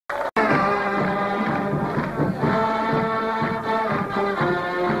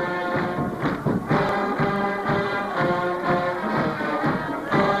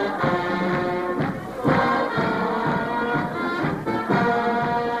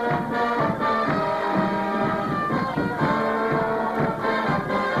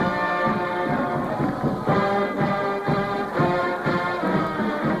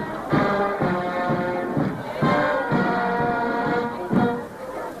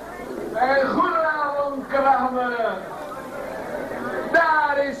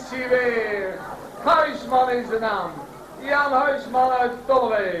hij weer. Huisman is de naam. Jan Huisman uit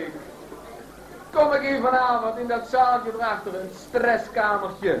Tolleweek. Kom ik hier vanavond in dat zaaltje erachter, een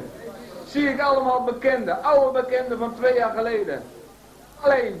stresskamertje. Zie ik allemaal bekenden, oude bekenden van 2 jaar geleden.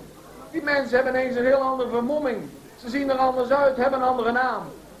 Alleen, die mensen hebben ineens een heel andere vermomming. Ze zien er anders uit, hebben een andere naam.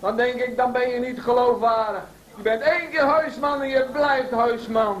 Dan denk ik, dan ben je niet geloofwaardig. Je bent 1 keer huisman en je blijft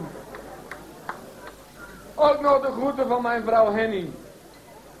huisman. Ook nog de groeten van mijn vrouw Henny.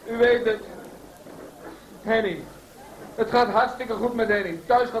 U weet het. Henny. Het gaat hartstikke goed met Henny.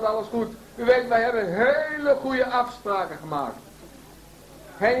 Thuis gaat alles goed. U weet, wij hebben hele goede afspraken gemaakt.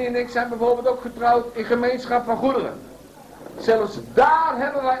 Henny en ik zijn bijvoorbeeld ook getrouwd in gemeenschap van goederen. Zelfs daar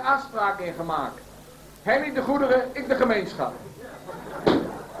hebben wij afspraken in gemaakt. Henny de goederen, ik de gemeenschap.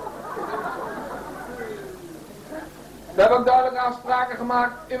 We hebben ook duidelijke afspraken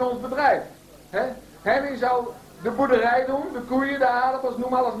gemaakt in ons bedrijf. Henny zou de boerderij doen, de koeien, de aardappels,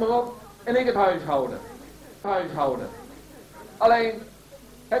 noem alles maar op. En ik het huishouden. Alleen,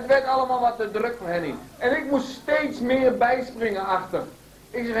 het werd allemaal wat te druk voor Henny. En ik moest steeds meer bijspringen achter.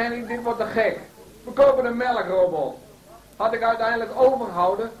 Ik zeg, Henny, dit wordt te gek. We kopen een melkrobot. Had ik uiteindelijk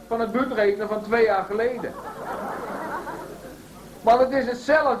overgehouden van het Buutreednen van 2 jaar geleden. Want het is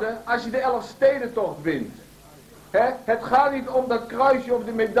hetzelfde als je de Elfstedentocht wint. Het gaat niet om dat kruisje of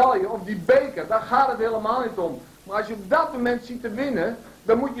de medaille of die beker. Daar gaat het helemaal niet om. Maar als je op dat moment ziet te winnen,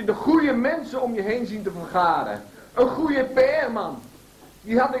 dan moet je de goede mensen om je heen zien te vergaren. Een goede PR-man.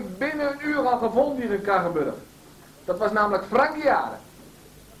 Die had ik binnen een uur al gevonden hier in Kraggenburg. Dat was namelijk Frankiade.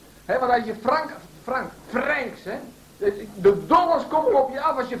 Want als je Franks, hè. De dollars komen op je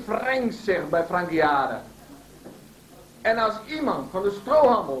af als je Franks zegt bij Frankiade. En als iemand van de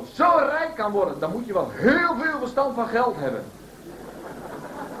strohandel zo rijk kan worden, dan moet je wel heel veel verstand van geld hebben.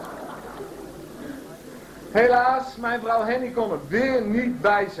 Helaas, mijn vrouw Henny kon er weer niet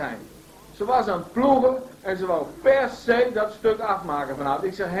bij zijn. Ze was aan het ploegen en ze wou per se dat stuk afmaken vanavond.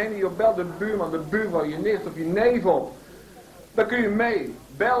 Ik zeg, Henny, joh, bel de buurman, de buurvrouw, je nicht of je neef op. Dan kun je mee.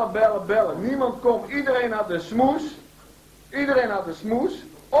 Bellen. Niemand komt. Iedereen had de smoes.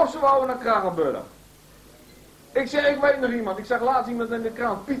 Of ze wouden naar Kraggenburg. Ik zeg, ik weet nog iemand. Ik zag laatst iemand in de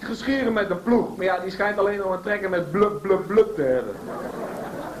krant. Piet Geschieren met een ploeg. Maar ja, die schijnt alleen nog een trekker met blub te hebben.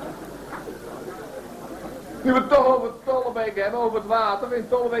 Nu we het toch over Tollebeek hebben, over het water. In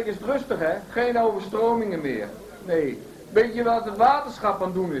Tollebeek is het rustig, hè. Geen overstromingen meer. Nee. Weet je wat het waterschap aan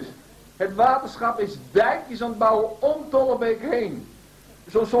het doen is? Het waterschap is dijkjes aan het bouwen om Tollebeek heen.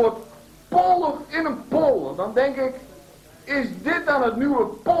 Zo'n soort polder in een polder. Dan denk ik, is dit dan het nieuwe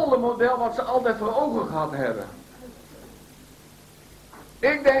poldermodel wat ze altijd voor ogen gehad hebben?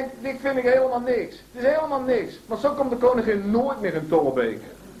 Ik denk, dit vind ik helemaal niks. Het is helemaal niks. Want zo komt de koningin nooit meer in Tollebeek.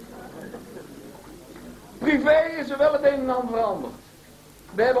 Privé is er wel het een en ander veranderd.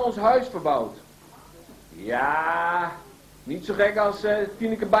 We hebben ons huis verbouwd. Ja, niet zo gek als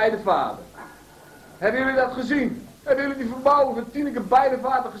Tineke Beidevader. Hebben jullie dat gezien? Hebben jullie die verbouwing van Tineke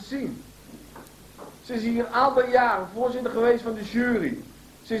Beidevader gezien? Ze is hier een aantal jaren voorzitter geweest van de jury.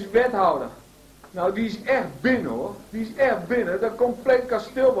 Ze is wethouder. Nou, die is echt binnen, hoor. Die is echt binnen. Dat compleet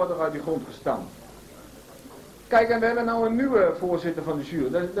kasteel wordt er uit die grond gestampt. Kijk, en we hebben nou een nieuwe voorzitter van de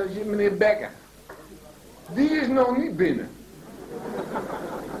jury. Dat is meneer Becker. Die is nog niet binnen.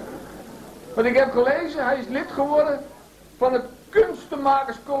 Want ik heb gelezen, hij is lid geworden van het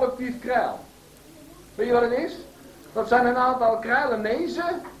kunstenmakerscollectief Krijl. Weet je wat het is? Dat zijn een aantal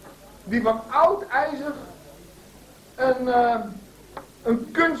Krijlenezen die van oud ijzer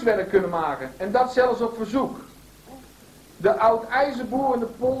een kunstwerk kunnen maken. En dat zelfs op verzoek. De oud-ijzerboeren in de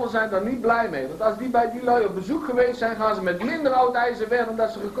polder zijn daar niet blij mee. Want als die bij die lui op bezoek geweest zijn, gaan ze met minder oud ijzer weg dan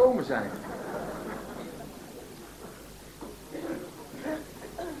dat ze gekomen zijn.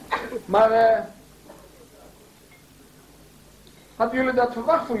 Maar hadden jullie dat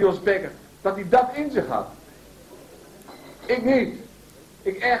verwacht van Jos Becker? Dat hij dat in zich had? Ik niet.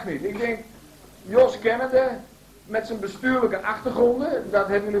 Ik echt niet. Ik denk, Jos kennende, met zijn bestuurlijke achtergronden, dat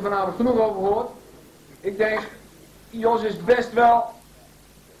hebben jullie vanavond genoeg over gehoord. Ik denk, Jos is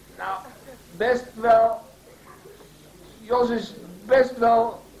Jos is best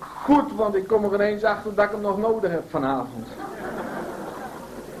wel goed, want ik kom er ineens achter dat ik hem nog nodig heb vanavond.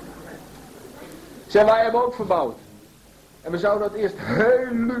 Zeg, wij hebben ook verbouwd. En we zouden dat eerst heel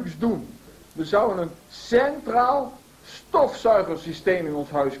luxe doen. We zouden een centraal stofzuigersysteem in ons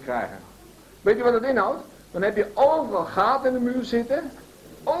huis krijgen. Weet je wat dat inhoudt? Dan heb je overal gaten in de muur zitten.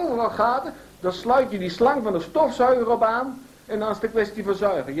 Overal gaten. Dan sluit je die slang van de stofzuiger op aan. En dan is het een kwestie van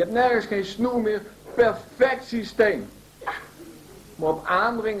zuigen. Je hebt nergens geen snoer meer. Perfect systeem. Maar op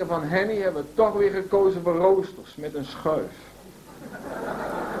aandringen van Henny hebben we toch weer gekozen voor roosters met een schuif.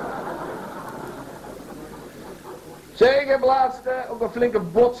 Zeg, ik heb laatst ook een flinke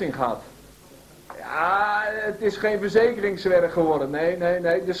botsing gehad. Ja, het is geen verzekeringswerk geworden. Nee.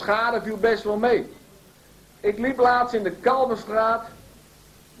 De schade viel best wel mee. Ik liep laatst in de Kalverstraat.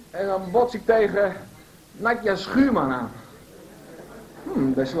 En dan bots ik tegen Natja Schuurman aan.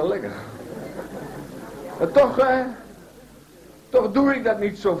 Best wel lekker. Maar toch doe ik dat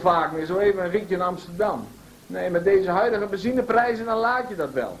niet zo vaak meer. Zo even een ritje in Amsterdam. Nee, met deze huidige benzineprijzen dan laat je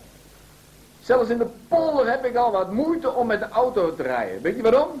dat wel. Zelfs in de polder heb ik al wat moeite om met de auto te rijden. Weet je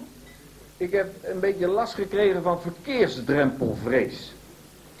waarom? Ik heb een beetje last gekregen van verkeersdrempelvrees.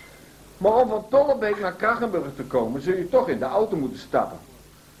 Maar om van Tollebeek naar Krachenburg te komen, zul je toch in de auto moeten stappen.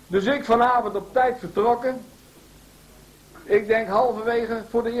 Dus ik vanavond op tijd vertrokken. Ik denk halverwege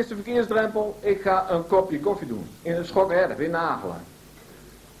voor de eerste verkeersdrempel, ik ga een kopje koffie doen. In een Schokkerf in Nagelen.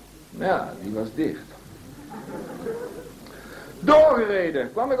 Ja, die was dicht.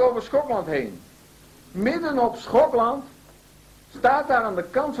 Doorgereden, kwam ik over Schokland heen. Midden op Schokland staat daar aan de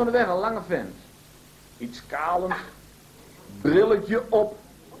kant van de weg een lange vent. Iets kalend, brilletje op.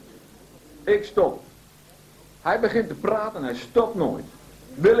 Ik stop. Hij begint te praten en hij stopt nooit.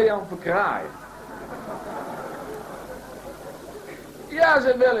 William verkraaien. Ja,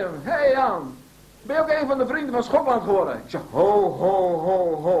 zegt William. Hé Jan, ben je ook een van de vrienden van Schokland geworden? Ik zeg,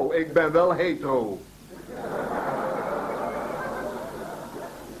 ho, ik ben wel hetero.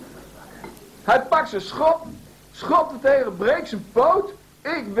 Hij pakt zijn schop, schopt er tegen, breekt zijn poot.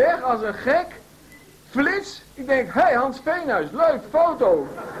 Ik weg als een gek. Flits. Ik denk, hé, Hans Veenhuis, leuk, foto.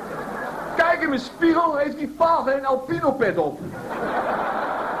 Kijk in mijn spiegel, heeft die paal geen alpinopet op.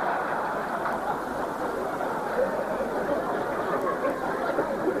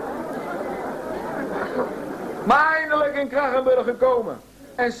 Maar eindelijk in Krachenburg gekomen.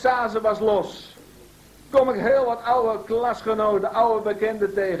 En Saze was los. Kom ik heel wat oude klasgenoten, oude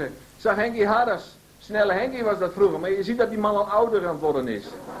bekenden tegen. Zag Henkie Harders. Snelle Henkie was dat vroeger, maar je ziet dat die man al ouder aan het worden is.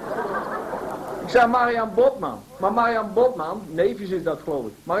 Ik zei Marian Botman. Maar Marian Botman, Neefjes is dat geloof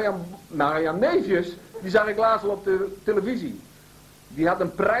ik. Marian Neefjes, die zag ik laatst al op de televisie. Die had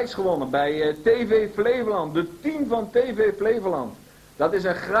een prijs gewonnen bij TV Flevoland. De 10 van TV Flevoland. Dat is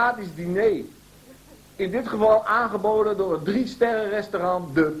een gratis diner. In dit geval aangeboden door het 3-sterren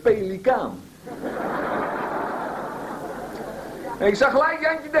restaurant De Pelikaan. En ik zag gelijk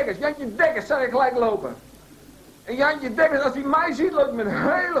Jantje Dekkers zag ik gelijk lopen. En Jantje Dekkers, als hij mij ziet, loopt met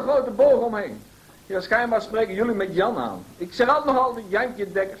een hele grote boog omheen. Ja, schijnbaar spreken jullie met Jan aan. Ik zeg altijd nog altijd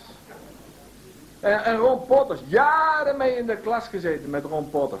Jantje Dekkers. En Ron Potters, jaren mee in de klas gezeten met Ron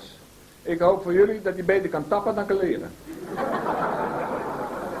Potters. Ik hoop voor jullie dat hij beter kan tappen dan kan leren.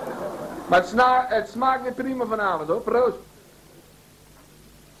 Maar het smaakt weer prima vanavond hoor, proost.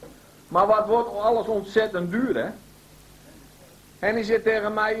 Maar wat wordt alles ontzettend duur hè. En hij zegt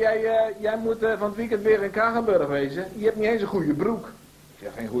tegen mij, jij moet van het weekend weer in Krachenburg wezen. Je hebt niet eens een goede broek. Ik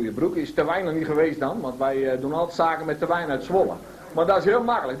zeg, geen goede broek, is Terwijn nog niet geweest dan? Want wij doen altijd zaken met Terwijn uit Zwolle. Maar dat is heel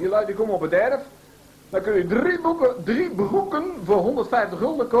makkelijk, die lui die komen op het erf. Dan kun je 3 broeken voor 150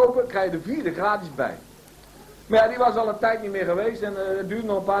 gulden kopen, krijg je de 4e gratis bij. Maar ja, die was al een tijd niet meer geweest en het duurt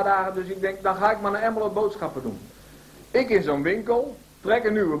nog een paar dagen, dus ik denk, dan ga ik maar naar Emmeloord boodschappen doen. Ik in zo'n winkel, trek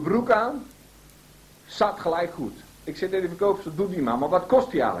een nieuwe broek aan, zat gelijk goed. Ik zeg tegen de verkoopster, doe die maar wat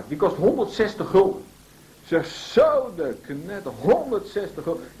kost die eigenlijk? Die kost 160 gulden. Ik zeg, zo de knetter, 160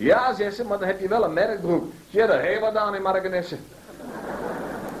 gulden. Ja, zegt ze, maar dan heb je wel een merkbroek. Ja, daar heel wat aan in Markenesse.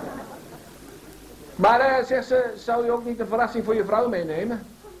 Maar zegt ze, zou je ook niet een verrassing voor je vrouw meenemen?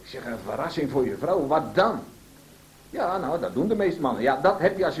 Ik zeg, een verrassing voor je vrouw, wat dan? Ja, nou, dat doen de meeste mannen. Ja, dat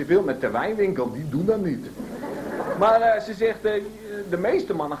heb je als je wil met de wijnwinkel, die doen dat niet. Maar ze zegt, de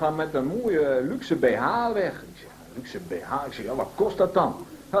meeste mannen gaan met een mooie luxe BH weg. Ik zeg, luxe BH? Ik zeg, ja, wat kost dat dan?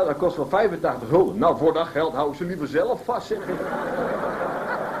 Nou, dat kost wel 85 gulden. Nou, voor dat geld houden ze liever zelf vast, zeg ik.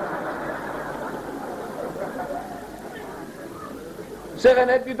 Zeg, en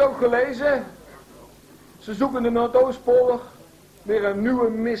heb je het ook gelezen? Ze zoeken de Noordoostpolder weer een nieuwe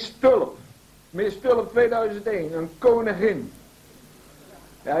Miss Tulp. Miss Tulp 2001, een koningin.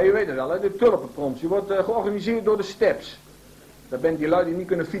 Ja, je weet het wel, hè, de tulpenprons. Die wordt georganiseerd door de Steps. Daar bent die lui die niet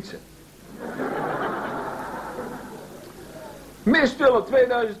kunnen fietsen. Miss Tulp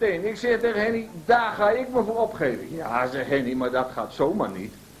 2001. Ik zeg tegen Henny, daar ga ik me voor opgeven. Ja, zegt Henny, maar dat gaat zomaar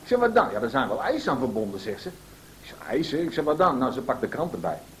niet. Ik zeg, wat dan? Ja, er zijn wel eisen aan verbonden, zegt ze. Ik zeg, eisen? Ik zeg, wat dan? Nou, ze pakt de krant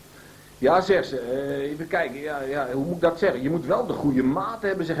erbij. Ja, zegt ze, even kijken, ja, hoe moet ik dat zeggen? Je moet wel de goede maat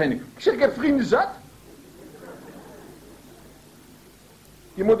hebben, zegt Henny. Ik zeg, ik heb vrienden zat.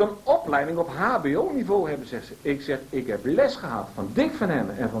 Je moet een opleiding op HBO-niveau hebben, zegt ze. Ik zeg, ik heb les gehad van Dick van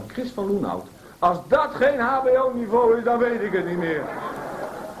Hemmen en van Chris van Loenhout. Als dat geen HBO-niveau is, dan weet ik het niet meer.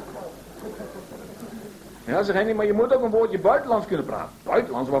 Ja, zeg Henny, maar je moet ook een woordje buitenlands kunnen praten.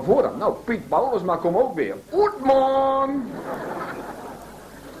 Buitenlands, waarvoor dan? Nou, Piet Paulus, maar kom ook weer. Goedman!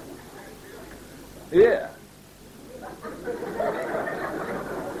 Ja.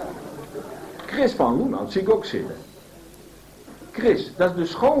 Chris van Loenhout zie ik ook zitten. Chris, dat is de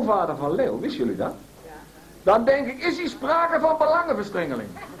schoonvader van Leo, wisten jullie dat? Ja. Dan denk ik, is hier sprake van belangenverstrengeling?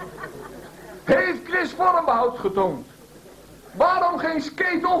 Heeft Chris vormbehoud getoond? Waarom geen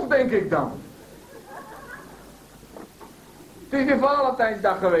skate-off, denk ik dan? Het is weer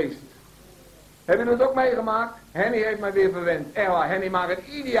Valentijnsdag geweest. Hebben jullie het ook meegemaakt? Henny heeft mij weer verwend. Echt waar, Henny maakt het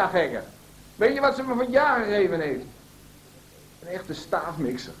ieder jaar gekker. Weet je wat ze me van jaar gegeven heeft? Een echte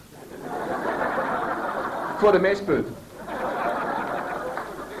staafmixer. Voor de mestput.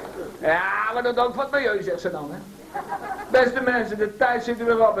 Ja, maar dat ook wat milieu, zegt ze dan, hè. Beste mensen, de tijd zit er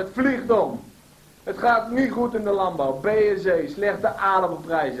weer op. Het vliegt om. Het gaat niet goed in de landbouw. BSC, slechte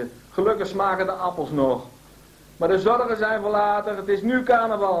aardappelprijzen. Gelukkig smaken de appels nog. Maar de zorgen zijn voor later. Het is nu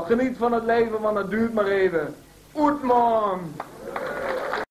carnaval. Geniet van het leven, want het duurt maar even. Goedman!